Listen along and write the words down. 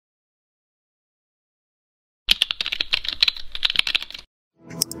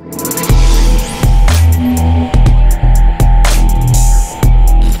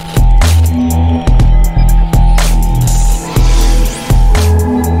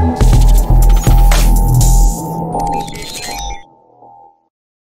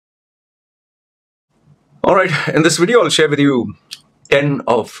All right, in this video, I'll share with you 10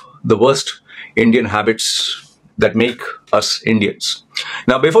 of the worst Indian habits that make us Indians.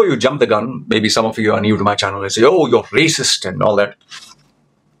 Now, before you jump the gun, maybe some of you are new to my channel and say, oh, you're racist and all that.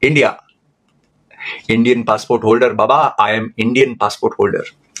 India, Indian passport holder, Baba, I am Indian passport holder.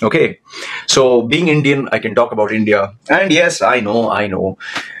 Okay, so being Indian, I can talk about India. And yes, I know,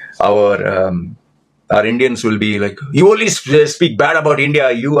 our Indians will be like, you only speak bad about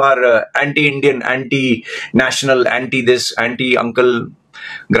India. You are anti-Indian, anti-national, anti-this, anti-uncle,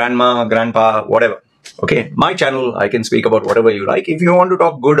 grandma, grandpa, whatever. Okay, my channel, I can speak about whatever you like. If you want to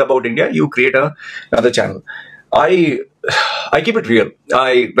talk good about India, you create another channel. I keep it real.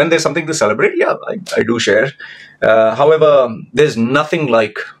 When there's something to celebrate, yeah, I do share. However, there's nothing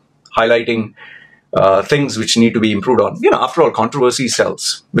like highlighting things which need to be improved on. You know, after all, controversy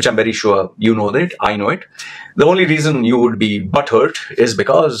sells, which I'm very sure you know that, I know it. The only reason you would be butthurt is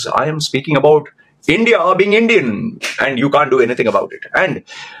because I am speaking about India being Indian and you can't do anything about it. And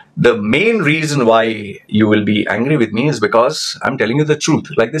the main reason why you will be angry with me is because I'm telling you the truth.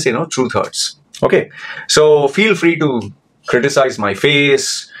 Like this, truth hurts. Okay, so feel free to criticize my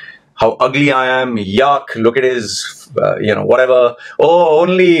face, how ugly I am, yuck, look at his, whatever. Oh,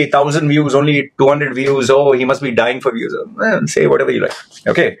 only 1,000 views, only 200 views. Oh, he must be dying for views. Say whatever you like.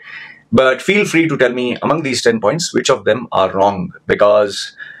 Okay. But feel free to tell me among these 10 points, which of them are wrong.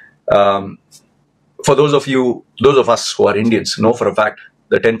 Because for those of us who are Indians, know for a fact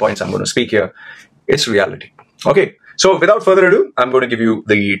the 10 points I'm going to speak here, it's reality. Okay. So without further ado, I'm going to give you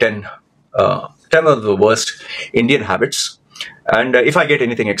the 10 of the worst Indian habits. And if I get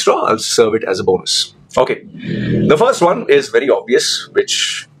anything extra, I'll serve it as a bonus. Okay. The first one is very obvious,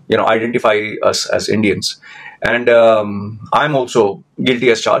 which, identify us as Indians. And I'm also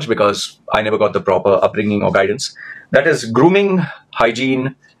guilty as charged because I never got the proper upbringing or guidance. That is grooming,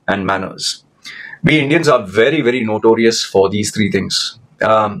 hygiene, and manners. We Indians are very, very notorious for these three things.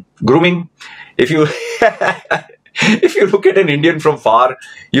 Grooming, if you if you look at an Indian from far,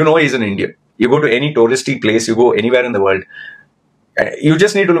 you know he's an Indian. You go to any touristy place, you go anywhere in the world, you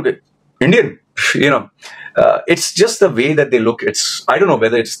just need to look at Indian. It's just the way that they look. I don't know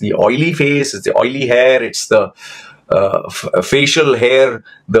whether it's the oily face, it's the oily hair, it's the facial hair,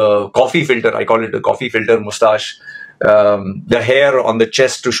 the coffee filter. I call it the coffee filter mustache. The hair on the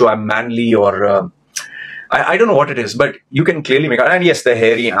chest to show I'm manly, or I don't know what it is, but you can clearly make out. And yes, the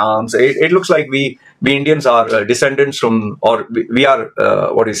hairy arms. It looks like we Indians are descendants from, or we are,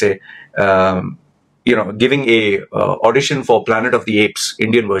 what do you say, giving a audition for Planet of the Apes,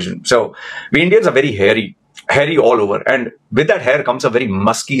 Indian version. So we Indians are very hairy all over. And with that hair comes a very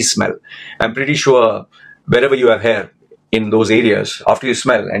musky smell. I'm pretty sure wherever you have hair in those areas, after you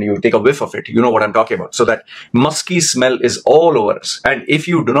smell and you take a whiff of it, you know what I'm talking about. So that musky smell is all over us. And if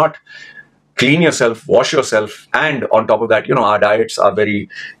you do not clean yourself, wash yourself, and on top of that, our diets are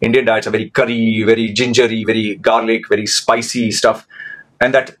Indian diets are very curry, very gingery, very garlic, very spicy stuff.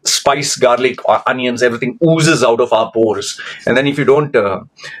 And that spice, garlic, onions, everything oozes out of our pores. And then if you don't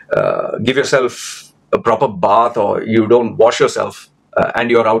give yourself a proper bath, or you don't wash yourself,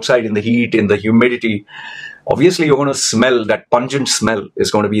 and you're outside in the heat, in the humidity, obviously you're going to smell, that pungent smell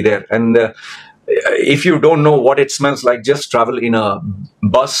is going to be there. And if you don't know what it smells like, just travel in a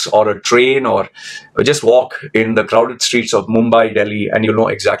bus or a train, or just walk in the crowded streets of Mumbai, Delhi, and you'll know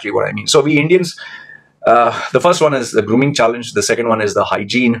exactly what I mean. So we Indians, the first one is the grooming challenge. The second one is the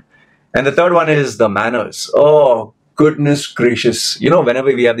hygiene. And the third one is the manners. Oh, goodness gracious.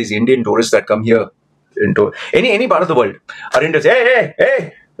 Whenever we have these Indian tourists that come here into any part of the world, our Indians,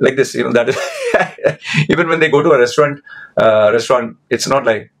 hey, like this, that is, even when they go to a restaurant, it's not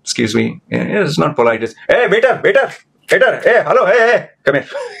like, excuse me, it's not polite. It's, hey, waiter, hey, hello, hey, come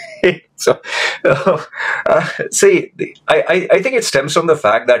here. So, see, I think it stems from the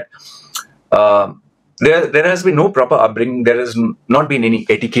fact that there has been no proper upbringing. There has not been any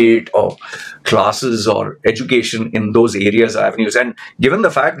etiquette or classes or education in those areas or avenues. And given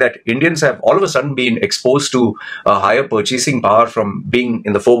the fact that Indians have all of a sudden been exposed to a higher purchasing power from being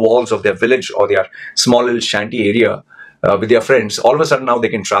in the four walls of their village or their small little shanty area with their friends, all of a sudden now they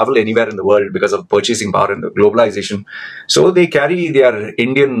can travel anywhere in the world because of purchasing power and the globalization. So they carry their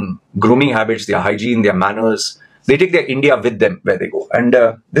Indian grooming habits, their hygiene, their manners. They take their India with them where they go. And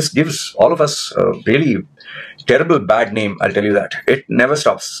this gives all of us a really terrible bad name, I'll tell you that. It never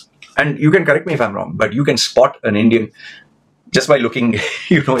stops. And you can correct me if I'm wrong, but you can spot an Indian just by looking,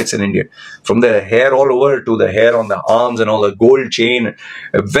 it's an Indian. From the hair all over to the hair on the arms and all the gold chain,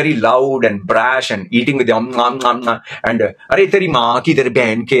 very loud and brash and eating with the and Are teri maa ki tere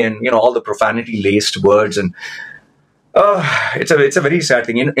behan ke, and all the profanity laced words. And It's a very sad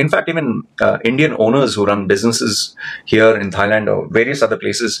thing. In fact, even Indian owners who run businesses here in Thailand or various other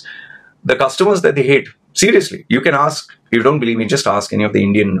places, the customers that they hate, seriously, you can ask, you don't believe me, just ask any of the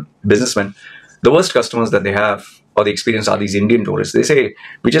Indian businessmen. The worst customers that they have or the experience are these Indian tourists. They say,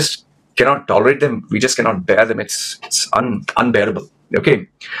 we just cannot tolerate them. We just cannot bear them. It's unbearable. Okay.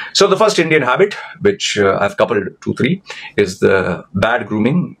 So the first Indian habit, which I've coupled 2, 3, is the bad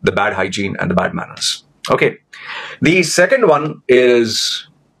grooming, the bad hygiene, and the bad manners. Okay. The second one is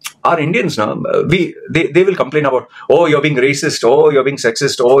our Indians now, they will complain about, oh, you're being racist, oh, you're being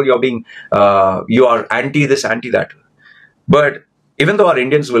sexist, oh, you are anti this, anti that. But even though our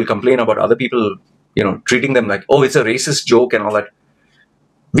Indians will complain about other people, treating them like, oh, it's a racist joke and all that,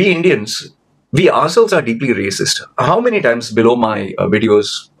 we Indians, we ourselves are deeply racist. How many times below my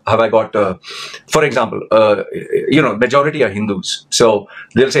videos have I got, for example, majority are Hindus. So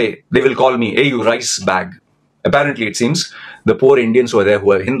they will call me, hey, you rice bag. Apparently, it seems the poor Indians who are there,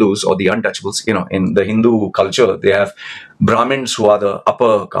 who are Hindus or the untouchables, in the Hindu culture, they have Brahmins who are the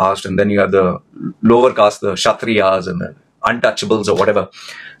upper caste, and then you have the lower caste, the Kshatriyas and the untouchables or whatever.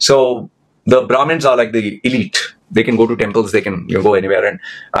 So the Brahmins are like the elite. They can go to temples, they can go anywhere, and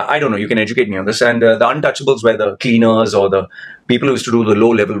I don't know, you can educate me on this. And the untouchables were the cleaners or the people who used to do the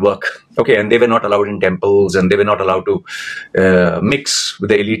low-level work. Okay, and they were not allowed in temples, and they were not allowed to mix with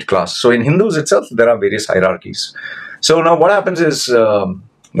the elite class. So in Hindus itself, there are various hierarchies. So now what happens is,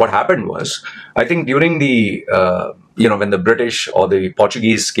 what happened was, I think during the, when the British or the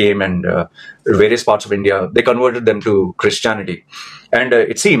Portuguese came and various parts of India, they converted them to Christianity. And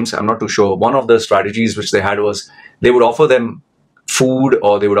it seems, I'm not too sure, one of the strategies which they had was they would offer them food,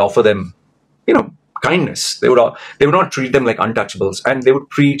 or they would offer them, kindness. They would not treat them like untouchables, and they would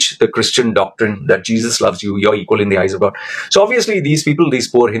preach the Christian doctrine that Jesus loves you, you're equal in the eyes of God. So obviously these people, these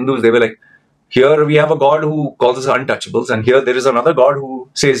poor Hindus, they were like, here we have a God who calls us untouchables, and here there is another God who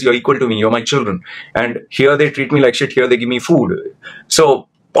says you're equal to me, you're my children. And here they treat me like shit, here they give me food. So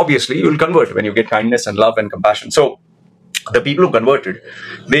obviously you will convert when you get kindness and love and compassion. So the people who converted,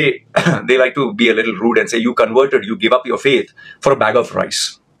 they like to be a little rude and say, you converted, you give up your faith for a bag of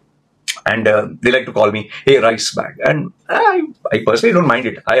rice. And they like to call me, hey, rice bag. And I personally don't mind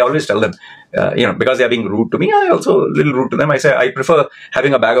it. I always tell them, because they are being rude to me, I also a little rude to them. I say, I prefer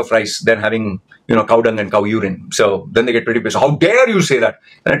having a bag of rice than having, cow dung and cow urine. So then they get pretty pissed. How dare you say that?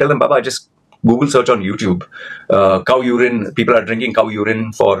 And I tell them, Baba, just Google search on YouTube. Cow urine, people are drinking cow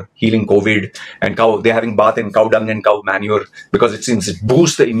urine for healing COVID, and they're having bath in cow dung and cow manure because it seems it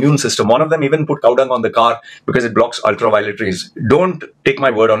boosts the immune system. One of them even put cow dung on the car because it blocks ultraviolet rays. Don't take my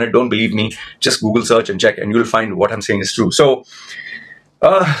word on it. Don't believe me. Just Google search and check, and you'll find what I'm saying is true. So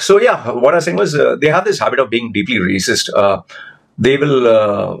yeah, what I was saying was they have this habit of being deeply racist. They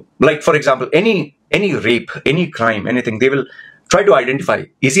will, like for example, any rape, any crime, anything, they will try to identify,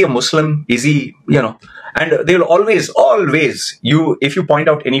 is he a Muslim? Is he, and they'll always, if you point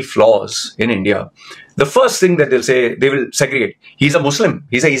out any flaws in India, the first thing that they'll say, they will segregate. He's a Muslim.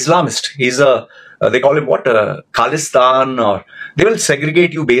 He's an Islamist. He's they call him what? Khalistan, or they will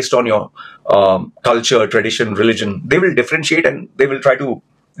segregate you based on your culture, tradition, religion. They will differentiate, and they will try to,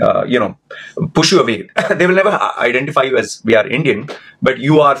 push you away. They will never identify you as, we are Indian, but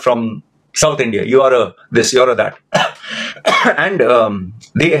you are from South India, you are a this, you are a that. And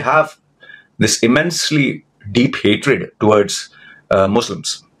they have this immensely deep hatred towards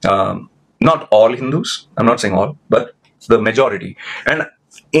Muslims. Not all Hindus, I'm not saying all, but the majority. And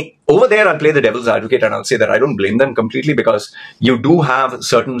over there, I'll play the devil's advocate, and I'll say that I don't blame them completely, because you do have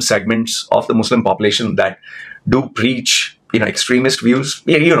certain segments of the Muslim population that do preach, extremist views.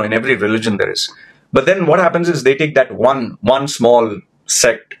 In every religion there is. But then what happens is they take that one small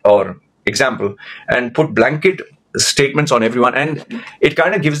sect or example and put blanket statements on everyone, and it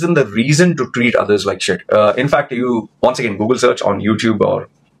kind of gives them the reason to treat others like shit. In fact, you once again Google search on YouTube, or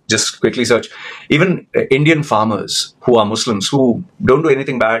just quickly search, even Indian farmers who are Muslims, who don't do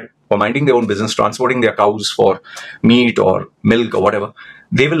anything bad, or minding their own business, transporting their cows for meat or milk or whatever,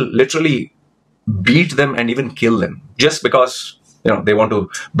 they will literally beat them and even kill them just because they want to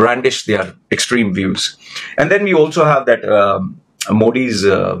brandish their extreme views. And then we also have that Modi's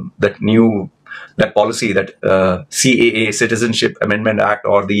that policy, that CAA, Citizenship Amendment Act,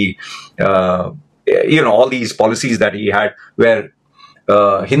 or the all these policies that he had, where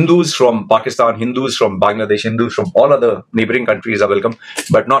Hindus from Pakistan, Hindus from Bangladesh, Hindus from all other neighboring countries are welcome,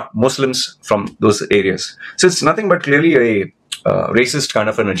 but not Muslims from those areas. So it's nothing but clearly a racist kind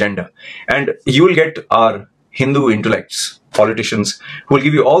of an agenda. And you will get our Hindu intellects, politicians, who will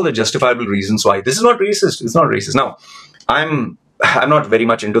give you all the justifiable reasons why this is not racist. It's not racist. Now, I'm not very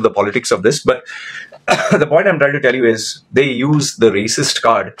much into the politics of this, but The point I'm trying to tell you is they use the racist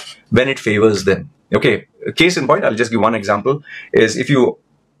card when it favors them. Okay, case in point, I'll just give one example. Is if you,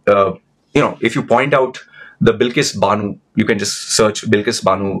 if you point out the Bilkis Banu, you can just search Bilkis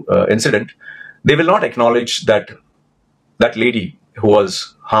Banu incident. They will not acknowledge that that lady who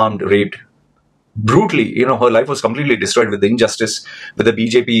was harmed, raped, brutally, her life was completely destroyed with the injustice, with the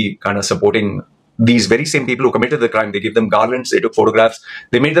BJP kind of supporting these very same people who committed the crime. They gave them garlands, they took photographs,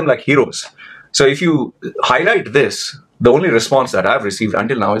 they made them like heroes. So if you highlight this, the only response that I've received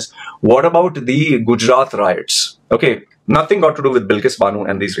until now is, what about the Gujarat riots? Okay, nothing got to do with Bilkis Banu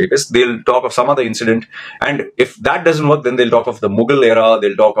and these rapists. They'll talk of some other incident. And if that doesn't work, then they'll talk of the Mughal era,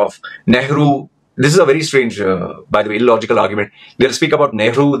 they'll talk of Nehru. This is a very strange, by the way, illogical argument. They'll speak about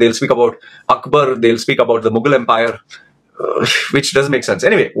Nehru, they'll speak about Akbar, they'll speak about the Mughal Empire, which doesn't make sense.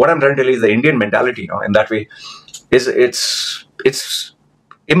 Anyway, what I'm trying to tell you is the Indian mentality, in that way, is it's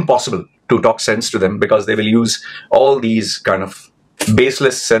impossible to talk sense to them, because they will use all these kind of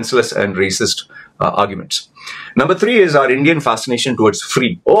baseless, senseless, and racist arguments. Number 3 is our Indian fascination towards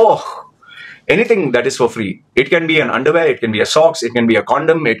free. Oh, anything that is for free. It can be an underwear, it can be a socks, it can be a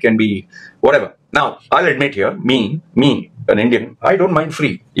condom, it can be whatever. Now, I'll admit here, me, an Indian, I don't mind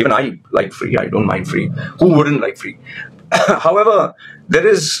free. Even I like free. I don't mind free. Who wouldn't like free? However, there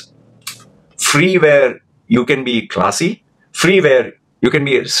is free where you can be classy, free where you can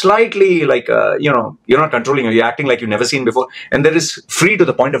be slightly like, you're not controlling, you're acting like you've never seen before. And there is free to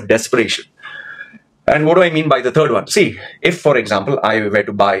the point of desperation. And what do I mean by the third one? See, if, for example, I were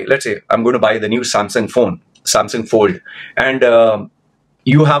to buy, let's say I'm going to buy the new Samsung phone, Samsung Fold, and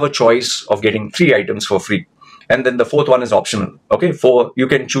you have a choice of getting 3 items for free. And then the 4th one is optional. Okay, you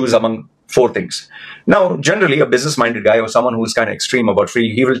can choose among 4 things. Now, generally, a business-minded guy or someone who's kind of extreme about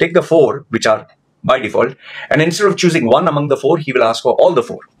free, he will take the 4, which are by default, and instead of choosing one among the 4, he will ask for all the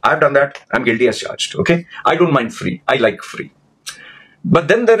 4. I've done that. I'm guilty as charged. Okay, I don't mind free. I like free. But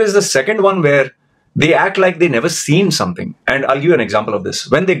then there is the second one where they act like they never seen something. And I'll give you an example of this.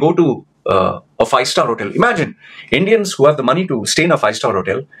 When they go to a 5-star hotel, imagine Indians who have the money to stay in a 5-star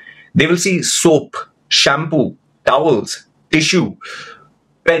hotel, they will see soap, shampoo, towels, tissue,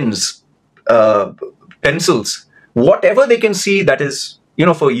 pens, pencils, whatever they can see that is,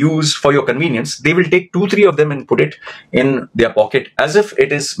 for use, for your convenience, they will take 2-3 of them and put it in their pocket as if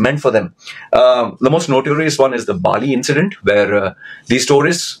it is meant for them. The most notorious one is the Bali incident, where these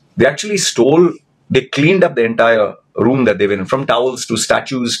tourists, they actually they cleaned up the entire room that they were in, from towels to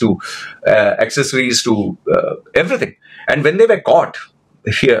statues to accessories to everything. And when they were caught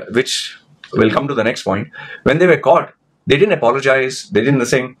here, which will come to the next point, when they were caught, they didn't apologize, they didn't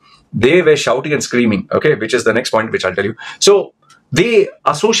sing, they were shouting and screaming, okay, which is the next point, which I'll tell you. So they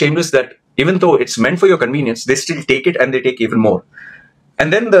are so shameless that even though it's meant for your convenience, they still take it, and they take even more.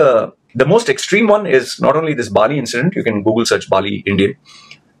 And then the most extreme one is not only this Bali incident, you can Google search Bali Indian,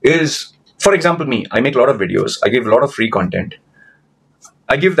 is, for example, me, I make a lot of videos, I give a lot of free content,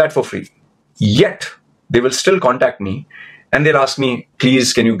 I give that for free, yet they will still contact me and they'll ask me,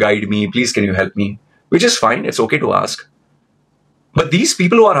 please can you guide me, please can you help me, which is fine, it's okay to ask. But these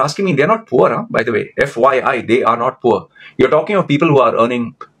people who are asking me, they're not poor, by the way, FYI, they are not poor. You're talking of people who are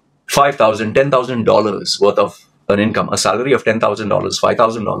earning $5,000, $10,000 worth of an income, a salary of $10,000,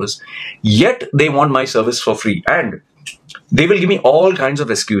 $5,000, yet they want my service for free. And they will give me all kinds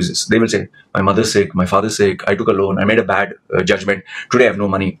of excuses. They will say, my mother's sick, my father's sick, I took a loan, I made a bad judgment, today I have no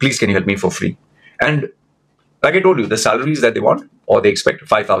money, please can you help me for free? And like I told you, the salaries that they want, or they expect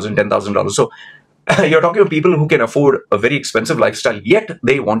 $5,000, $10,000. So you're talking of people who can afford a very expensive lifestyle, yet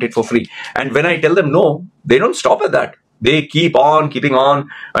they want it for free. And when I tell them no, they don't stop at that. They keep on keeping on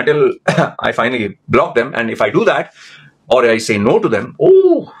until I finally block them. And if I do that, or I say no to them,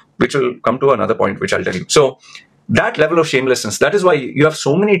 which will come to another point, which I'll tell you. So that level of shamelessness, that is why you have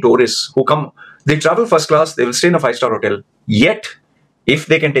so many tourists who come, they travel first class, they will stay in a 5-star hotel, yet if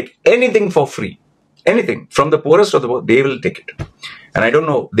they can take anything for free, anything from the poorest of the poor, they will take it. And I don't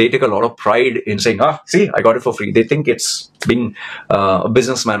know, they take a lot of pride in saying, see, I got it for free. They think it's being a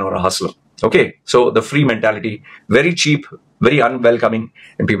businessman or a hustler. Okay, so the free mentality, very cheap, very unwelcoming,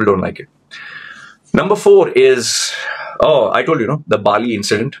 and people don't like it. Number 4 is, I told you, the Bali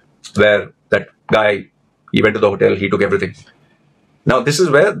incident, where that guy, he went to the hotel, he took everything. Now, this is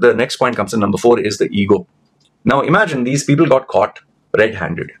where the next point comes in. Number 4 is the ego. Now, imagine these people got caught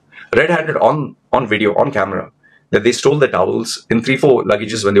red-handed on video, on camera, that they stole the towels in 3-4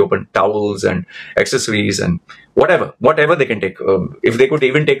 luggages when they opened, towels and accessories and whatever they can take. If they could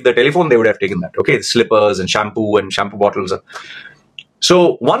even take the telephone, they would have taken that. Okay, slippers and shampoo bottles.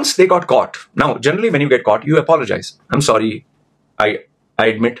 So once they got caught, now generally when you get caught, you apologize. I'm sorry, I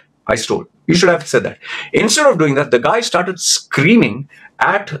admit I stole. You should have said that. Instead of doing that, the guy started screaming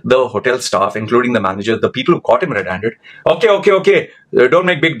at the hotel staff, including the manager, the people who caught him red-handed. Okay. Don't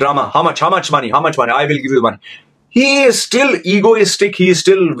make big drama. How much money? How much money? I will give you the money. He is still egoistic. He is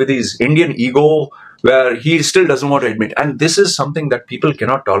still with his Indian ego, where he still doesn't want to admit. And this is something that people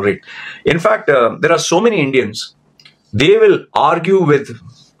cannot tolerate. In fact, there are so many Indians, they will argue with,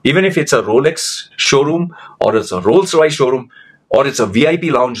 even if it's a Rolex showroom or it's a Rolls Royce showroom or it's a VIP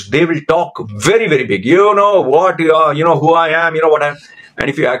lounge, they will talk very, very big. You know what you are, you know who I am, you know what I am. And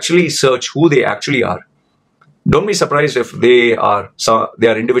if you actually search who they actually are, don't be surprised if they are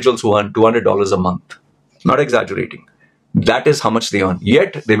individuals who earn $200 a month. Not exaggerating. That is how much they earn.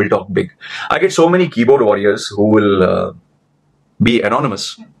 Yet they will talk big. I get so many keyboard warriors who will be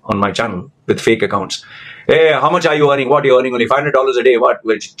anonymous on my channel with fake accounts. Hey, how much are you earning? What are you earning? Only $500 a day. What?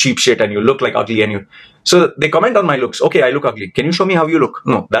 Which cheap shit, and you look like ugly, and you. So they comment on my looks. Okay, I look ugly. Can you show me how you look?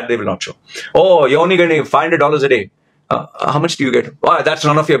 No, that they will not show. Oh, you're only getting $500 a day. How much do you get? Oh, that's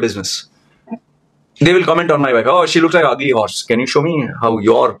none of your business. They will comment on my wife. Oh, she looks like an ugly horse. Can you show me how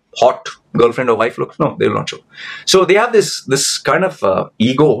your hot girlfriend or wife looks? No, they will not show. So they have this kind of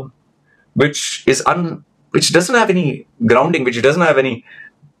ego, which doesn't have any grounding, which doesn't have any.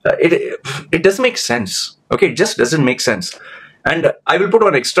 It doesn't make sense. Okay, it just doesn't make sense. And I will put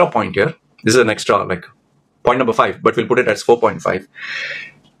one extra point here. This is an extra, like, point number 5, but we'll put it as 4.5,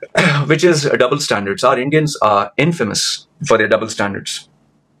 which is double standards. Our Indians are infamous for their double standards.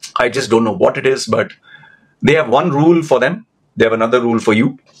 I just don't know what it is, but they have one rule for them. They have another rule for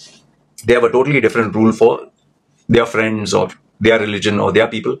you. They have a totally different rule for their friends or their religion or their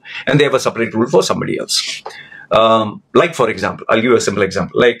people. And they have a separate rule for somebody else. Like, for example, I'll give you a simple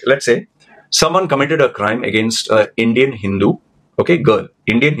example. Like, let's say someone committed a crime against an Indian Hindu, okay, girl,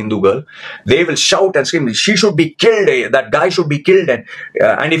 Indian Hindu girl. They will shout and scream, she should be killed, that guy should be killed.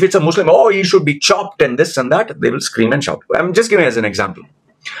 And if it's a Muslim, oh, he should be chopped and this and that. They will scream and shout. I'm just giving as an example.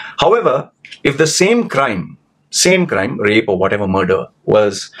 However, if the same crime, rape or whatever, murder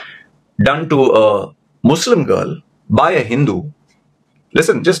was done to a Muslim girl by a Hindu,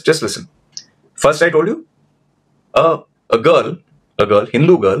 listen, just listen. First I told you, a girl,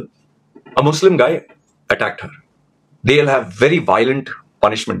 Hindu girl, a Muslim guy attacked her. They'll have very violent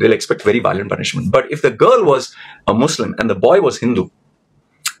punishment. They'll expect very violent punishment. But if the girl was a Muslim and the boy was Hindu,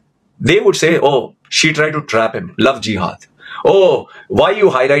 they would say, oh, she tried to trap him, love jihad. Oh, why are you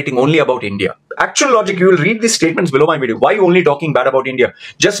highlighting only about India? Actual logic, you will read these statements below my video. Why are you only talking bad about India?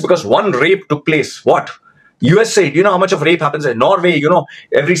 Just because one rape took place. What? USA, do you know how much of rape happens in Norway? You know,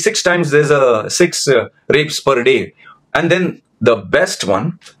 every 6 times there's 6 rapes per day. And then the best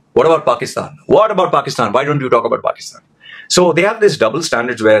one, what about Pakistan? What about Pakistan? Why don't you talk about Pakistan? So they have this double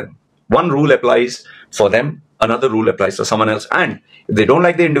standards where one rule applies for them, another rule applies for someone else. And if they don't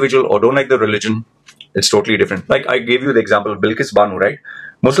like the individual or don't like the religion, it's totally different. Like I gave you the example of Bilkis Banu, right?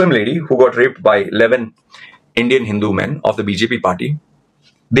 Muslim lady who got raped by 11 Indian Hindu men of the BJP party.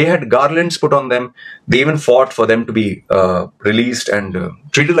 They had garlands put on them. They even fought for them to be released and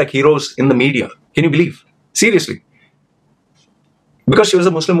treated like heroes in the media. Can you believe? Seriously. Because she was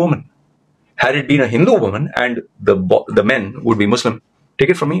a Muslim woman. Had it been a Hindu woman and the men would be Muslim, take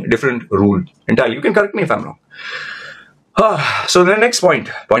it from me, different rule entirely. You can correct me if I'm wrong. So the next point,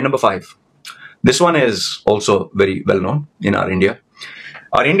 point number 5. This one is also very well known in our India.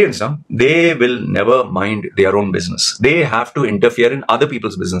 Our Indians, they will never mind their own business. They have to interfere in other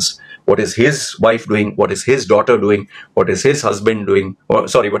people's business. What is his wife doing? What is his daughter doing? What is his husband doing? Or,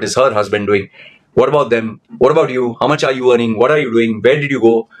 sorry, what is her husband doing? What about them? What about you? How much are you earning? What are you doing? Where did you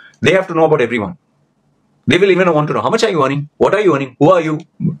go? They have to know about everyone. They will even want to know, how much are you earning? What are you earning? Who are you?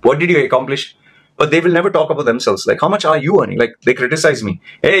 What did you accomplish? But they will never talk about themselves. Like, how much are you earning? Like, they criticize me.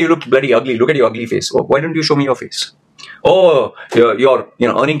 Hey, you look bloody ugly. Look at your ugly face. Oh, why don't you show me your face? Oh, your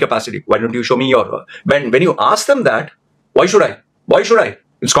earning capacity. Why don't you show me your... When you ask them that, why should I? Why should I?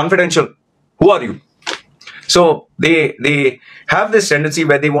 It's confidential. Who are you? So they have this tendency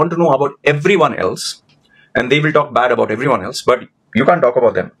where they want to know about everyone else. And they will talk bad about everyone else. But you can't talk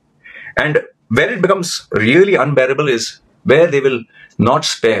about them. And where it becomes really unbearable is where they will not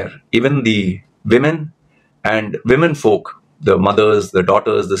spare even the women and women folk, the mothers, the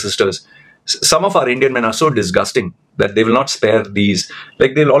daughters, the sisters. Some of our Indian men are so disgusting that they will not spare these.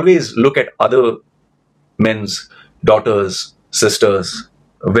 Like, they'll always look at other men's daughters, sisters,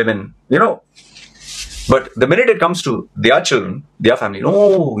 women, you know. But the minute it comes to their children, their family,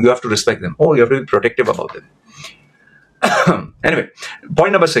 no, you have to respect them. Oh, you have to be protective about them. Anyway,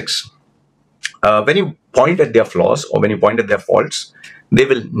 point number 6. When you point at their flaws or when you point at their faults, they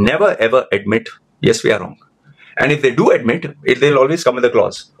will never ever admit, yes, we are wrong. And if they do admit, they'll always come with a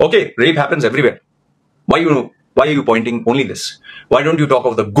clause. Okay, rape happens everywhere. Why are you pointing only this? Why don't you talk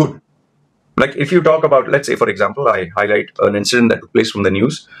of the good? Like if you talk about, let's say, for example, I highlight an incident that took place from the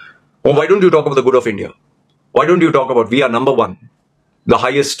news. Oh, why don't you talk about the good of India? Why don't you talk about we are number one, the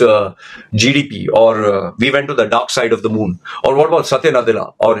highest GDP, or we went to the dark side of the moon? Or what about Satya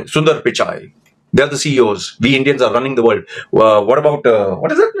Nadella or Sundar Pichai? They are the CEOs. We Indians are running the world. What about,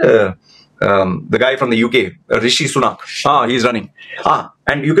 what is it? The guy from the UK, Rishi Sunak. He's running.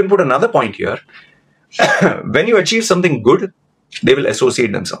 And you can put another point here. When you achieve something good, they will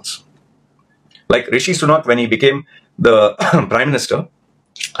associate themselves. Like Rishi Sunak, when he became the Prime Minister,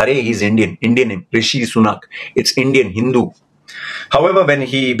 he's Indian name, Rishi Sunak. It's Indian, Hindu. However, when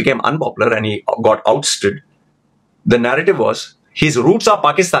he became unpopular and he got ousted, the narrative was his roots are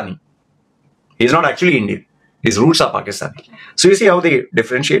Pakistani. He's not actually Indian. His roots are Pakistani. So you see how they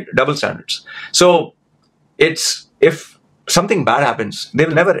differentiate? Double standards. So it's, if something bad happens, they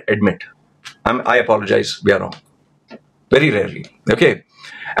will never admit, I apologize, we are wrong. Very rarely. Okay.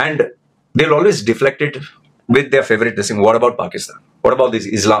 And they'll always deflect it with their favorite thing. What about Pakistan? What about these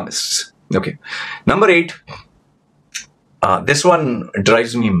Islamists? Okay. Number 8. This one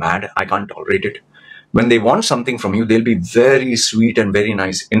drives me mad. I can't tolerate it. When they want something from you, they'll be very sweet and very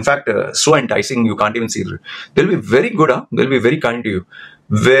nice. In fact, so enticing, you can't even see it. They'll be very good. They'll be very kind to you.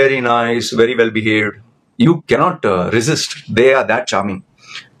 Very nice, very well behaved. You cannot resist. They are that charming.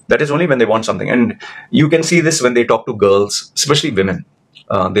 That is only when they want something. And you can see this when they talk to girls, especially women.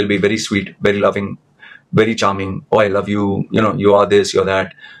 They'll be very sweet, very loving, very charming. Oh, I love you. You know, you are this, you're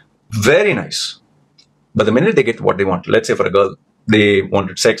that. Very nice. But the minute they get what they want, let's say for a girl, they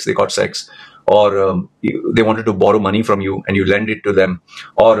wanted sex, they got sex, or they wanted to borrow money from you and you lend it to them,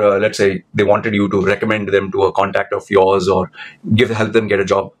 or let's say they wanted you to recommend them to a contact of yours or help them get a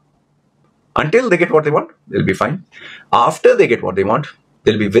job. Until they get what they want, they'll be fine. After they get what they want,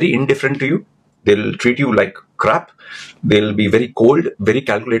 they'll be very indifferent to you. They'll treat you like crap. They'll be very cold, very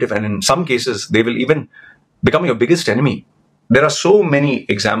calculative, and in some cases, they will even become your biggest enemy. There are so many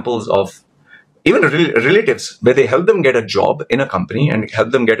examples of even relatives where they help them get a job in a company and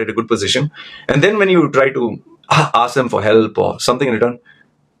help them get at a good position. And then when you try to ask them for help or something in return,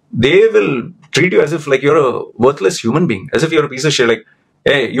 they will treat you as if like you're a worthless human being, as if you're a piece of shit. Like,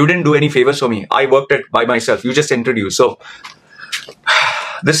 hey, you didn't do any favors for me. I worked it by myself. You just introduced. So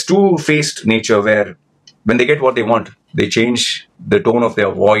this two-faced nature where when they get what they want, they change the tone of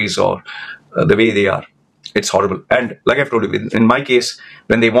their voice or the way they are. It's horrible. And like I've told you, in my case,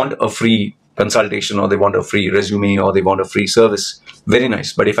 when they want a free consultation or they want a free resume or they want a free service, very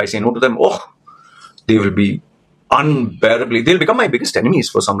nice. But if I say no to them, oh, they will be unbearably, they'll become my biggest enemies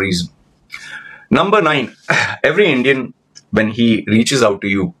for some reason. Number 9, every Indian, when he reaches out to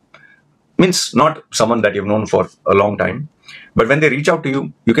you, means not someone that you've known for a long time, but when they reach out to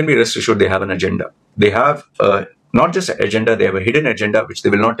you, you can be rest assured they have an agenda. They have not just an agenda, they have a hidden agenda which they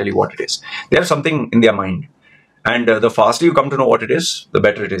will not tell you what it is. They have something in their mind. And the faster you come to know what it is, the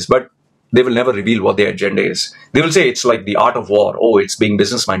better it is. But they will never reveal what their agenda is. They will say it's like the art of war. Oh, it's being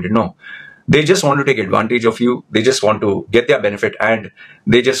business-minded. No. They just want to take advantage of you. They just want to get their benefit and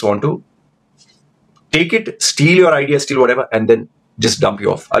they just want to take it, steal your idea, steal whatever, and then just dump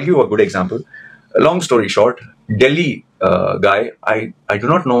you off. I'll give you a good example. Long story short, Delhi guy, I do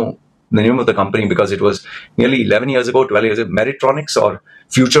not know the name of the company because it was nearly 11 years ago, 12 years ago, Meritronics or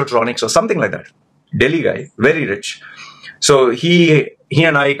Futuretronics or something like that. Delhi guy, very rich. So he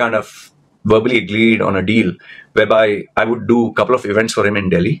and I kind of verbally agreed on a deal whereby I would do a couple of events for him in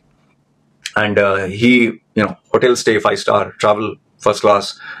Delhi. And hotel stay, 5-star, travel, first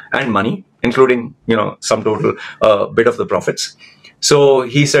class, and money, including, some total bit of the profits. So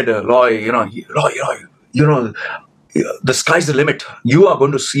he said, Roy, the sky's the limit. You are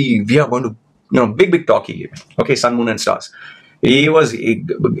going to see, we are going to, big talk he gave me. Okay, sun, moon, and stars. He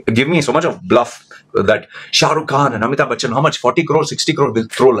gave me so much of bluff that Shah Rukh Khan and Amitabh Bachchan, how much, 40 crore, 60 crore will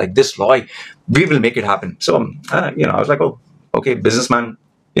throw like this, Roy. We will make it happen. So, I was like, oh, okay, businessman.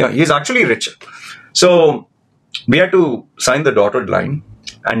 Yeah, he's actually rich. So we had to sign the dotted line.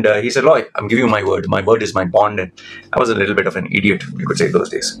 And he said, Roy, I'm giving you my word. My word is my bond. And I was a little bit of an idiot, you could say, those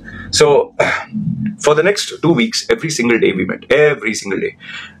days. So for the next 2 weeks, every single day we met, every single day.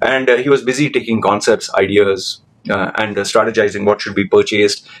 And he was busy taking concepts, ideas, and strategizing what should be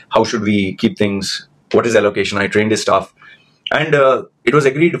purchased, how should we keep things, what is allocation. I trained his staff. And it was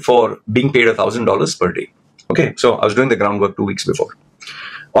agreed for being paid $1,000 per day. Okay, so I was doing the groundwork 2 weeks before.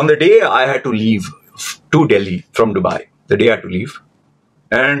 On the day I had to leave to Delhi from Dubai, the day I had to leave,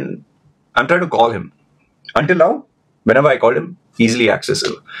 and I'm trying to call him. Until now, whenever I called him, easily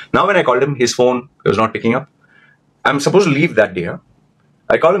accessible. Now when I called him, his phone was not picking up. I'm supposed to leave that day. Huh?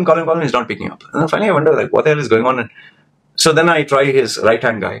 I call him, he's not picking up. And then finally I wonder, like, what the hell is going on? And so then I try his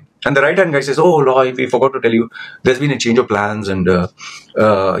right-hand guy. And the right-hand guy says, oh, Loy, we forgot to tell you, there's been a change of plans and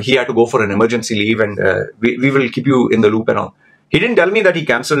he had to go for an emergency leave and we will keep you in the loop and all. He didn't tell me that he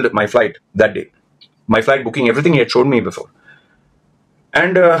cancelled my flight that day. My flight booking, everything he had shown me before.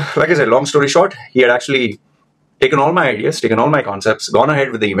 And like I said, long story short, he had actually taken all my ideas, taken all my concepts, gone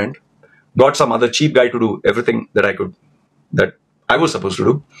ahead with the event, got some other cheap guy to do everything that I was supposed to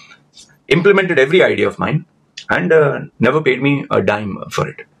do, implemented every idea of mine, and never paid me a dime for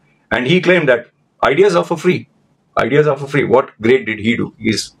it. And he claimed that ideas are for free. Ideas are for free. What great did he do?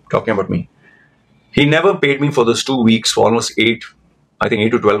 He's talking about me. He never paid me for those 2 weeks, for almost 8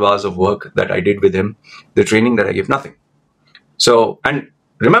 to 12 hours of work that I did with him, the training that I gave, nothing. So, and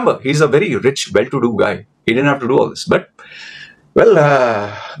remember, he's a very rich, well-to-do guy. He didn't have to do all this. But, well,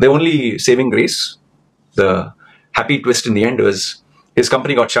 the only saving grace, the happy twist in the end was his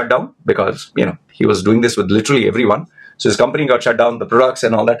company got shut down because, you know, he was doing this with literally everyone. So his company got shut down, the products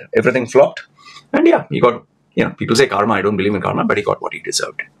and all that, everything flopped. And yeah, he got, you know, people say karma. I don't believe in karma, but he got what he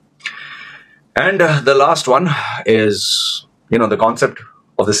deserved. And the last one is, you know, the concept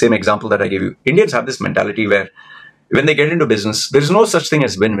of the same example that I gave you. Indians have this mentality where when they get into business, there is no such thing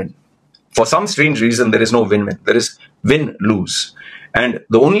as win-win. For some strange reason, there is no win-win. There is win-lose. And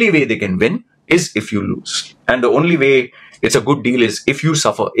the only way they can win is if you lose. And the only way it's a good deal is if you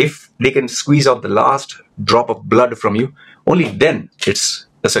suffer. If they can squeeze out the last drop of blood from you, only then it's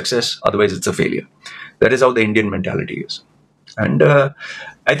a success. Otherwise, it's a failure. That is how the Indian mentality is. And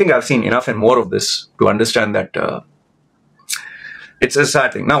I think I've seen enough and more of this to understand that it's a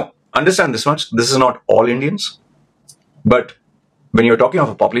sad thing. Now, understand this much. This is not all Indians. But when you're talking of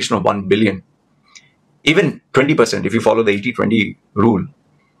a population of 1 billion, even 20%, if you follow the 80-20 rule,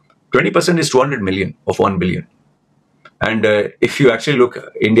 20% is 200 million of 1 billion. And if you actually look,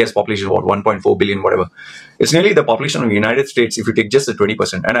 India's population, what, 1.4 billion, whatever, it's nearly the population of the United States if you take just the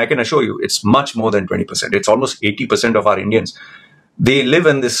 20%. And I can assure you, it's much more than 20%. It's almost 80% of our Indians. They live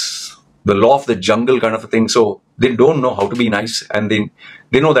in this, the law of the jungle kind of a thing. So they don't know how to be nice. And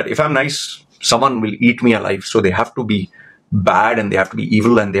they know that if I'm nice, someone will eat me alive. So they have to be bad and they have to be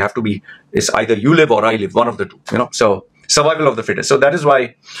evil and they have to be, it's either you live or I live, one of the two, you know. So survival of the fittest. So that is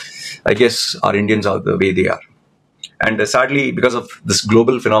why I guess our Indians are the way they are. And sadly, because of this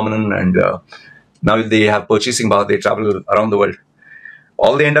global phenomenon and now they have purchasing power, they travel around the world.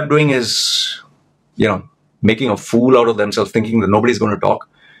 All they end up doing is, you know, making a fool out of themselves, thinking that nobody's going to talk.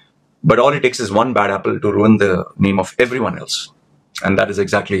 But all it takes is one bad apple to ruin the name of everyone else. And that is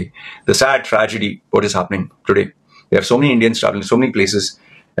exactly the sad tragedy, what is happening today. They have so many Indians traveling so many places,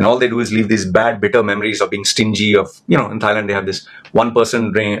 and all they do is leave these bad, bitter memories of being stingy. Of, you know, in Thailand they have this one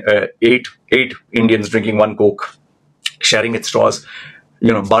person, eight Indians drinking one Coke, sharing its straws,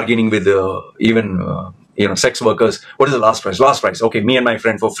 you know, bargaining with even you know, sex workers. What is the last price? Last price. Okay, me and my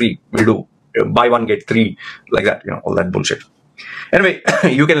friend for free. We'll do buy one get three, like that. You know, all that bullshit. Anyway,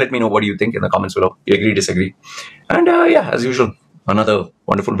 you can let me know what do you think in the comments below. You agree, disagree, and yeah, as usual, another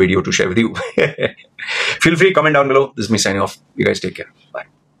wonderful video to share with you. Feel free, comment down below. This is me signing off. You guys take care. Bye.